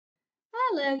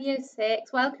Hello Year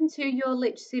 6, welcome to your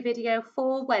literacy video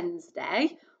for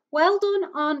Wednesday. Well done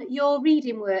on your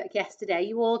reading work yesterday.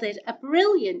 You all did a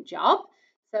brilliant job,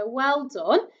 so well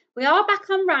done. We are back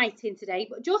on writing today,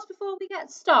 but just before we get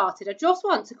started, I just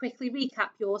want to quickly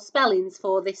recap your spellings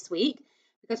for this week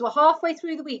because we're halfway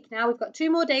through the week now. We've got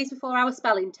 2 more days before our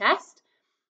spelling test,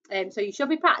 so you should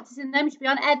be practicing them. You should be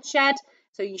on Edshed,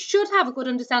 so you should have a good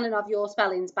understanding of your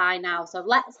spellings by now. So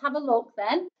let's have a look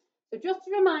then. So just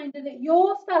a reminder that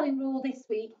your spelling rule this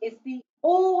week is the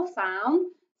OR sound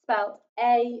spelled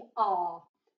A-R.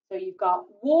 So you've got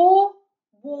war,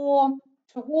 warm,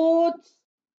 towards,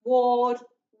 ward,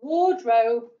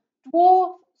 wardrobe,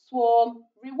 dwarf, swarm,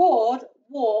 reward,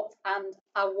 wart and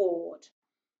award.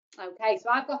 Okay, so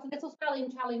I've got a little spelling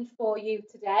challenge for you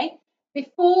today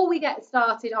before we get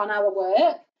started on our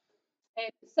work.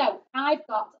 So I've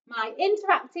got my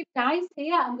interactive dice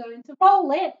here. I'm going to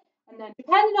roll it. And then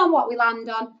depending on what we land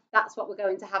on, that's what we're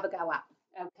going to have a go at.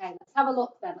 Okay, let's have a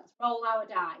look then. Let's roll our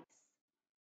dice.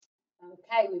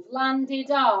 Okay, we've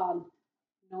landed on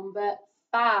number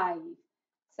 5.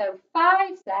 So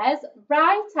 5 says,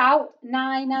 write out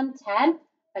 9 and 10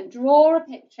 and draw a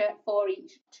picture for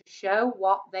each to show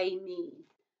what they mean.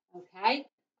 Okay,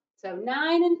 so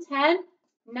 9 and 10.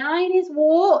 9 is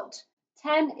wart,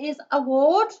 10 is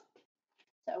award.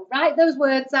 So write those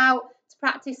words out to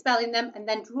practice spelling them and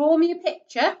then draw me a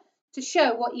picture to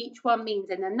show what each one means,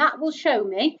 and then that will show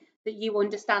me that you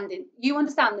understand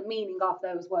the meaning of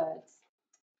those words.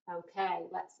 Okay,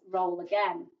 let's roll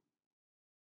again.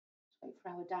 Wait for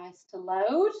our dice to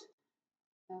load.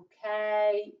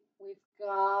 Okay, we've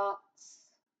got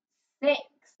 6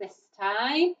 this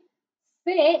time.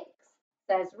 6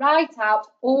 says write out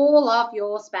all of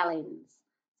your spellings.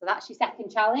 So that's your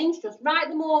second challenge. Just write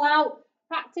them all out,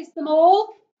 practice them all.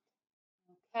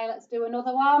 Okay, let's do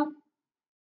another one.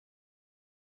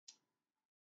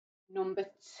 Number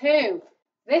 2.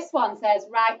 This one says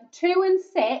write 2 and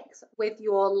 6 with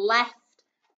your left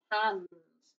hand.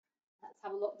 Let's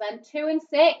have a look then. 2 and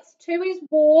 6. 2 is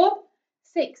warm,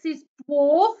 6 is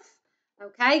dwarf.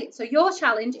 Okay, so your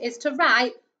challenge is to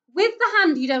write with the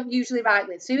hand you don't usually write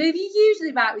with. So if you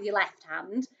usually write with your left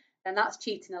hand, then that's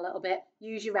cheating a little bit.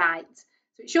 Use your right.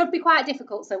 So it should be quite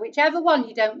difficult. So whichever one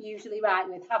you don't usually write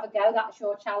with, have a go. That's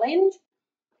your challenge.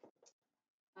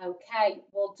 Okay,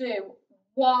 we'll do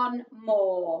one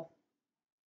more.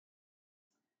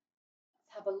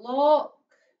 Let's have a look.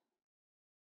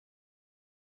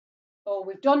 Oh,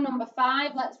 we've done number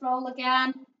 5. Let's roll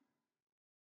again.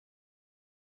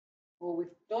 Oh, we've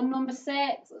done number 6.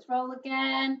 Let's roll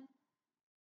again.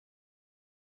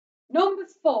 Number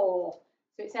 4.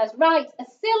 So it says, write a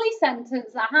silly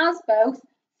sentence that has both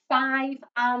 5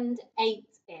 and 8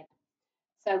 in.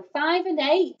 So 5 and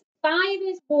 8. 5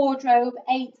 is wardrobe,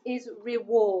 8 is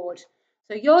reward.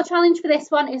 So your challenge for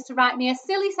this one is to write me a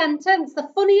silly sentence, the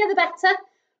funnier the better,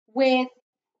 with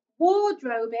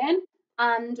wardrobe in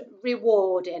and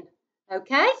rewarding.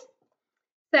 Okay?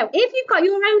 So if you've got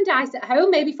your own dice at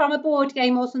home, maybe from a board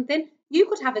game or something, you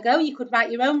could have a go. You could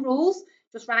write your own rules.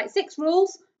 Just write 6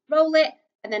 rules, roll it,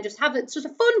 and then just have it. It's just a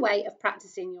fun way of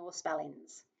practicing your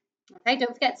spellings. Okay,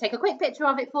 don't forget to take a quick picture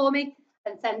of it for me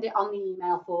and send it on the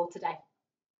email for today.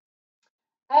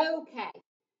 Okay,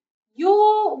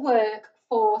 your work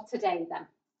for today then.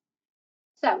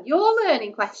 So your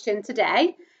learning question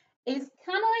today is,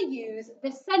 can I use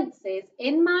the senses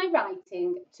in my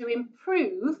writing to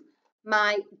improve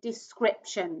my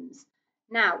descriptions?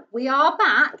 Now, we are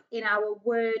back in our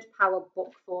word power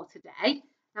book for today.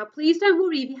 Now, please don't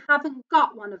worry if you haven't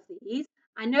got one of these.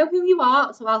 I know who you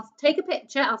are, so I'll take a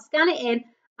picture, I'll scan it in,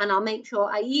 and I'll make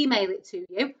sure I email it to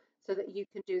you so that you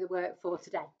can do the work for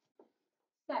today.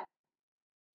 So,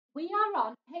 we are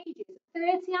on pages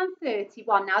 30 and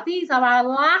 31. Now, these are our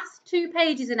last 2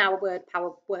 pages in our word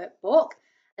power workbook,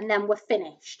 and then we're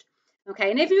finished.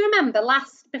 Okay, and if you remember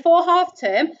before half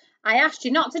term, I asked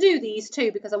you not to do these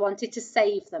 2 because I wanted to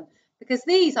save them, because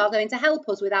these are going to help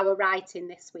us with our writing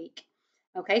this week.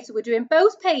 Okay, so we're doing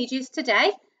both pages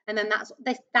today, and then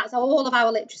that's all of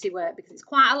our literacy work because it's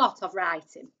quite a lot of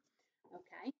writing.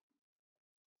 Okay.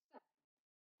 So,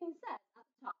 instead, at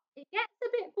the top, it gets a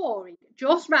bit boring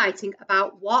just writing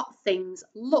about what things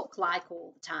look like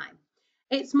all the time.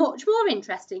 It's much more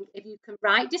interesting if you can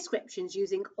write descriptions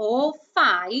using all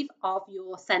 5 of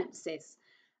your senses.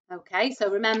 Okay,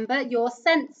 so remember, your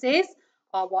senses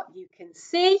are what you can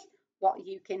see, what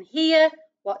you can hear,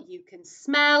 what you can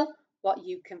smell, what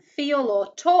you can feel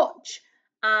or touch,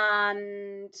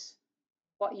 and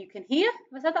what you can hear.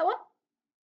 Have I said that one?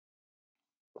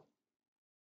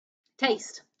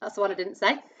 Taste. That's the one I didn't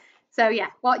say. So yeah,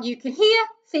 what you can hear,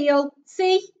 feel,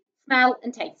 see, smell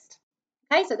and taste.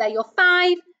 Okay, so they're your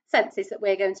 5 senses that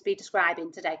we're going to be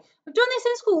describing today. We've done this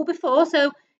in school before,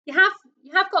 so you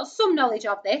have got some knowledge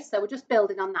of this, so we're just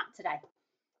building on that today.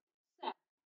 So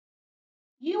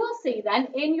you will see then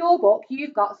in your book,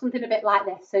 you've got something a bit like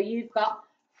this. So you've got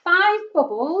 5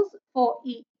 bubbles for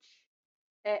each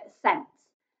sense.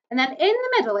 And then in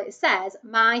the middle, it says,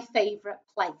 my favourite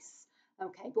place.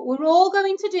 Okay, but we're all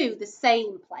going to do the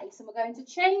same place, and we're going to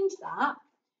change that.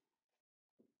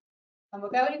 And we're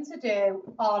going to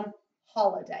do on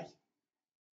holiday,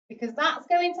 because that's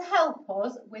going to help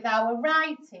us with our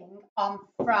writing on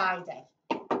Friday.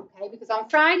 Okay, because on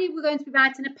Friday, we're going to be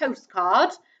writing a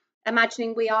postcard,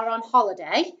 imagining we are on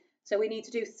holiday. So we need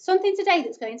to do something today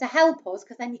that's going to help us,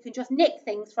 because then you can just nick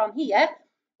things from here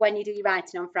when you do your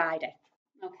writing on Friday.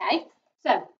 Okay,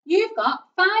 so you've got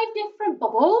 5 different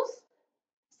bubbles,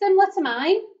 similar to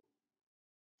mine,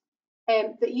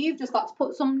 that you've just got to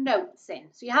put some notes in.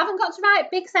 So you haven't got to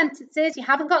write big sentences, you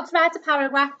haven't got to write a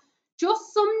paragraph,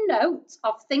 just some notes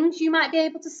of things you might be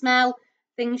able to smell,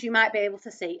 things you might be able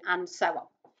to see, and so on.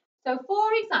 So for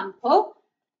example,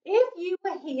 if you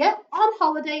were here on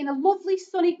holiday in a lovely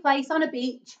sunny place on a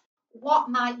beach, what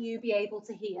might you be able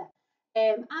to hear?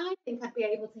 I think I'd be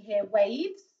able to hear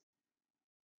waves.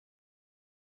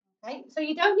 Okay, so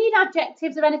you don't need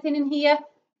adjectives or anything in here,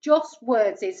 just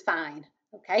words is fine.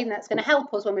 Okay, and that's going to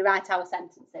help us when we write our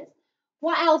sentences.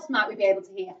 What else might we be able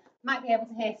to hear? Might be able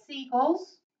to hear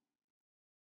seagulls.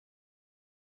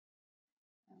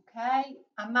 Okay,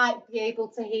 I might be able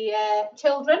to hear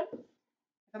children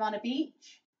if I'm on a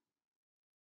beach.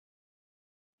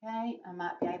 Okay, I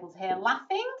might be able to hear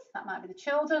laughing. That might be the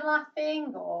children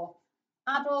laughing or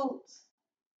adults.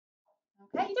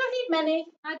 Okay, you don't need many.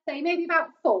 I'd say maybe about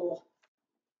 4.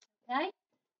 Okay,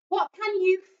 what can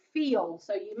you feel?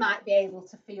 So you might be able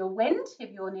to feel wind if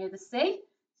you're near the sea.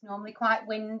 It's normally quite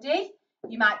windy.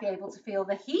 You might be able to feel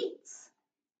the heat.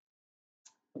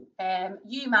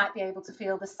 You might be able to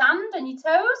feel the sand on your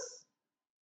toes.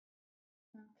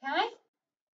 Okay,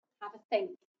 have a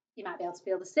think. You might be able to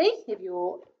feel the sea if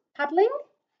you're paddling.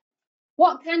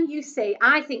 What can you see?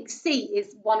 I think see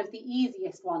is one of the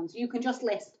easiest ones. You can just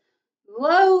list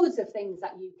loads of things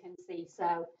that you can see.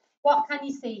 So what can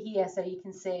you see here? So you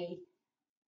can see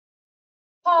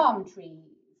palm trees.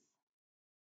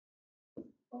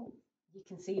 Oh, you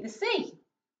can see the sea.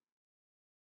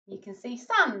 You can see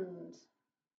sand.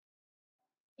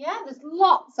 Yeah, there's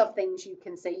lots of things you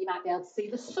can see. You might be able to see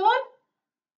the sun.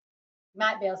 You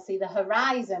might be able to see the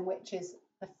horizon, which is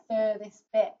the furthest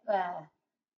bit there.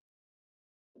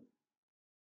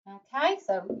 Okay,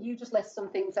 so you just list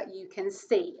some things that you can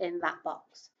see in that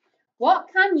box. What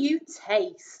can you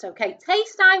taste? Okay,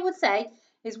 taste, I would say,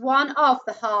 is one of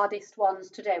the hardest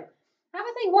ones to do. Have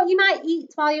a think what you might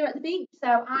eat while you're at the beach.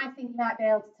 So I think you might be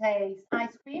able to taste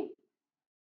ice cream.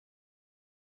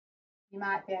 You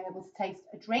might be able to taste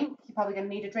a drink. You're probably going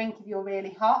to need a drink if you're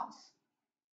really hot.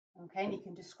 Okay, and you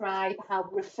can describe how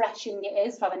refreshing it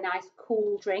is to have a nice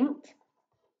cool drink.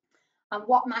 And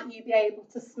what might you be able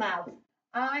to smell?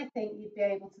 I think you'd be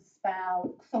able to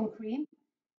smell sun cream.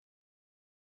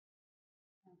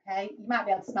 Okay, you might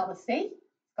be able to smell the sea.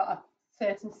 It's got a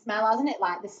certain smell, hasn't it?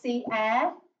 Like the sea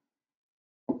air.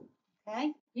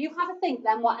 Okay, you have a think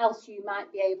then what else you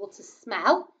might be able to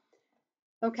smell.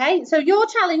 Okay, so your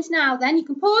challenge now then, you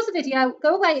can pause the video,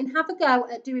 go away and have a go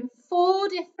at doing 4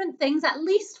 different things, at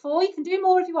least 4, you can do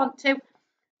more if you want to.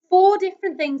 4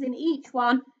 different things in each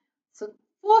one. So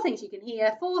 4 things you can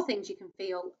hear, 4 things you can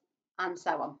feel, and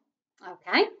so on.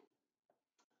 Okay,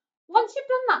 once you've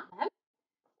done that then,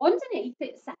 underneath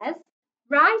it says,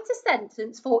 write a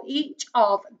sentence for each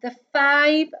of the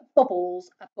 5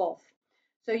 bubbles above.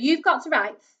 So you've got to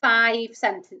write 5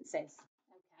 sentences.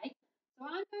 Okay, so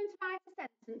I'm going to write a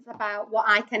sentence about what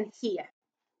I can hear.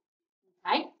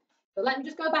 Okay, so let me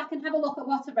just go back and have a look at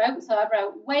what I wrote. So I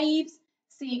wrote waves,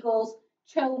 seagulls,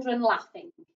 children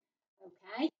laughing.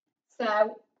 Okay,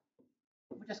 so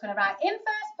we're just going to write in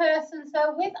first person.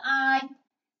 So with I.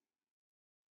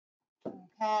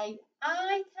 Okay,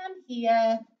 I can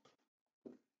hear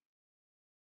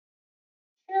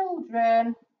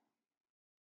children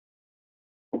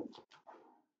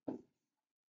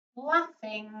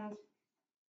laughing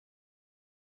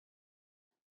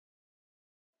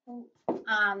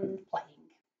and playing.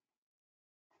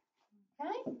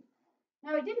 Okay,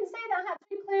 now it didn't say that I had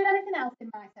to include anything else in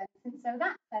my sentence, so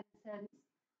that sentence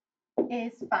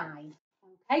is fine.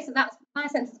 Okay, so that's my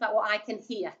sentence about what I can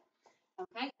hear.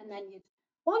 Okay, and then you'd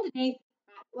underneath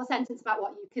a sentence about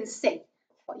what you can see,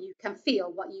 what you can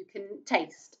feel, what you can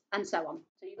taste, and so on.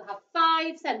 So you have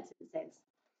 5 sentences.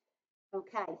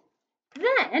 Okay,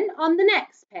 Then on the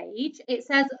next page, it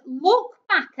says, look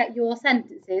back at your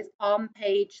sentences on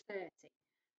page 30.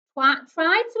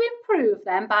 Try to improve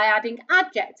them by adding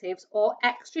adjectives or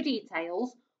extra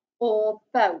details or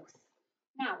both.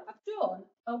 Now, I've done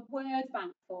a word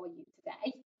bank for you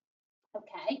today.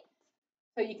 Okay,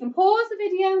 so you can pause the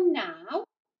video now.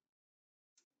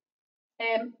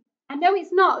 I know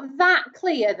it's not that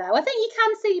clear though. I think you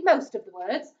can see most of the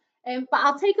words, but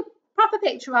I'll take a proper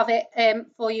picture of it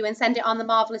for you and send it on the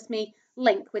Marvellous Me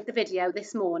link with the video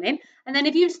this morning. And then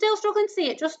if you're still struggling to see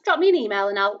it, just drop me an email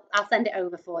and I'll send it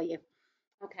over for you.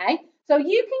 Okay, so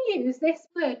you can use this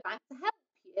word bank to help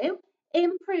you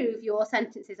improve your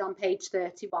sentences on page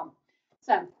 31.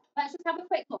 So let's just have a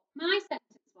quick look. My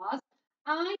sentence was,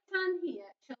 I can hear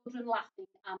children laughing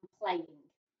and playing.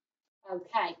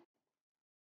 Okay,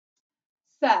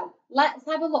 so let's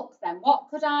have a look then. What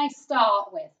could I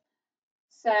start with?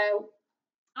 So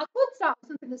I could start with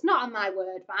something that's not on my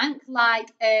word bank, like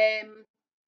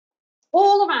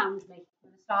all around me. I'm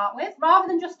going to start with, rather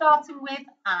than just starting with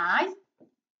I,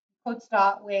 could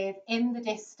start with in the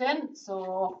distance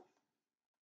or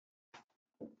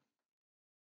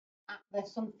at the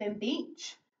something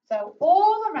beach. So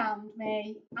all around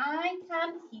me, I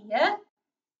can hear.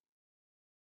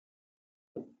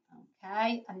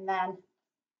 Okay, and then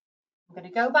I'm going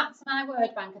to go back to my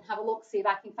word bank and have a look, see if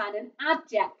I can find an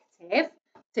adjective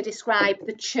to describe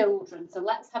the children. So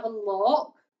let's have a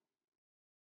look.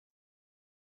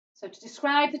 So to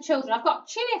describe the children, I've got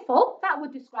cheerful. That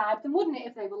would describe them, wouldn't it,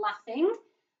 if they were laughing?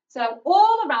 So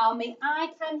all around me,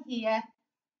 I can hear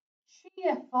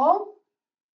cheerful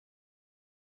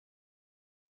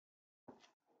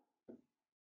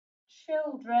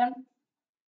children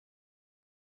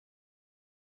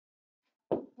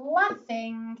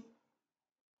laughing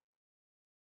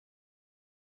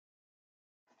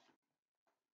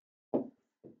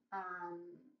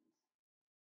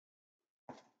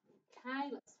okay,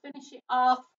 let's finish it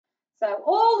off. So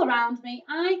all around me,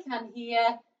 I can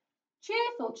hear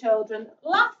cheerful children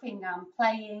laughing and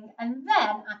playing, and then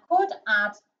I could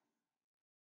add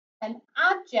an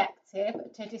adjective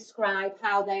to describe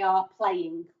how they are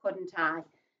playing, couldn't I?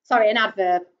 Sorry, an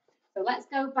adverb. So let's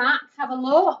go back, have a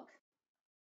look.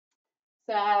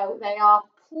 So they are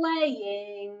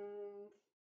playing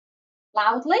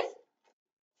loudly.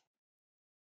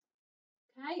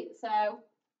 Okay, so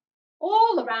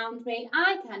all around me,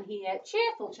 I can hear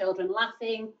cheerful children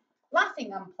laughing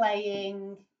and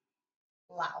playing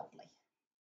loudly.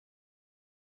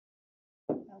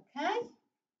 Okay.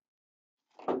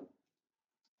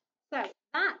 So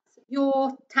that's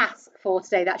your task for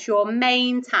today. That's your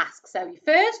main task. So your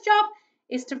first job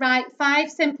is to write 5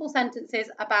 simple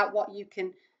sentences about what you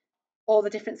can, all the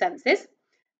different senses.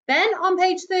 Then on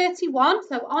page 31,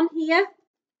 so on here,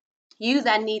 you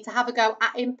then need to have a go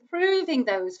at improving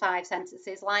those 5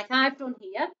 sentences like I've done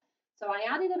here. So I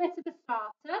added a bit of a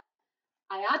starter,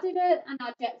 I added an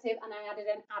adjective, and I added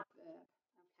an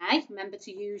adverb. Okay, remember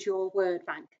to use your word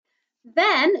bank.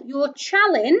 Then your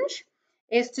challenge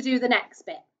is to do the next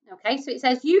bit. Okay, so it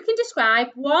says you can describe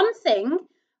one thing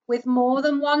with more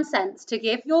than one sense to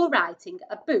give your writing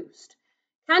a boost.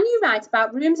 Can you write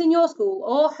about rooms in your school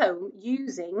or home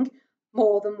using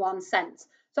more than one sense?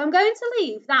 So I'm going to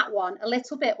leave that one a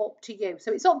little bit up to you.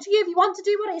 So it's up to you if you want to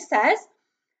do what it says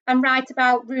and write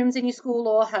about rooms in your school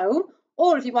or home,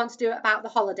 or if you want to do it about the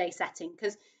holiday setting,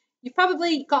 because you've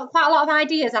probably got quite a lot of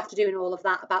ideas after doing all of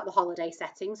that about the holiday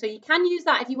setting. So you can use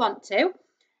that if you want to.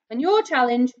 And your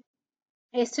challenge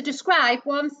is to describe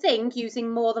one thing using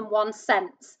more than one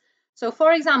sense. So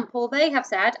for example, they have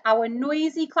said, our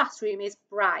noisy classroom is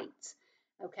bright.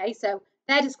 Okay, so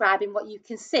they're describing what you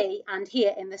can see and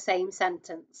hear in the same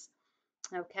sentence.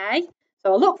 Okay,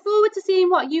 so I look forward to seeing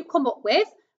what you come up with.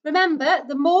 Remember,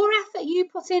 the more effort you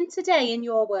put in today in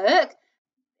your work,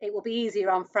 it will be easier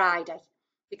on Friday.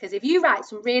 Because if you write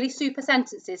some really super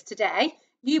sentences today,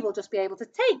 you will just be able to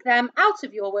take them out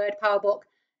of your word power book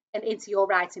and into your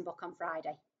writing book on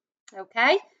Friday.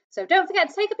 Okay, so don't forget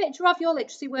to take a picture of your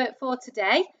literacy work for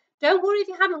today. Don't worry if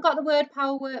you haven't got the word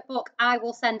power workbook, I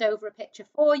will send over a picture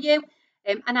for you.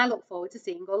 And I look forward to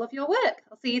seeing all of your work.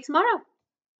 I'll see you tomorrow.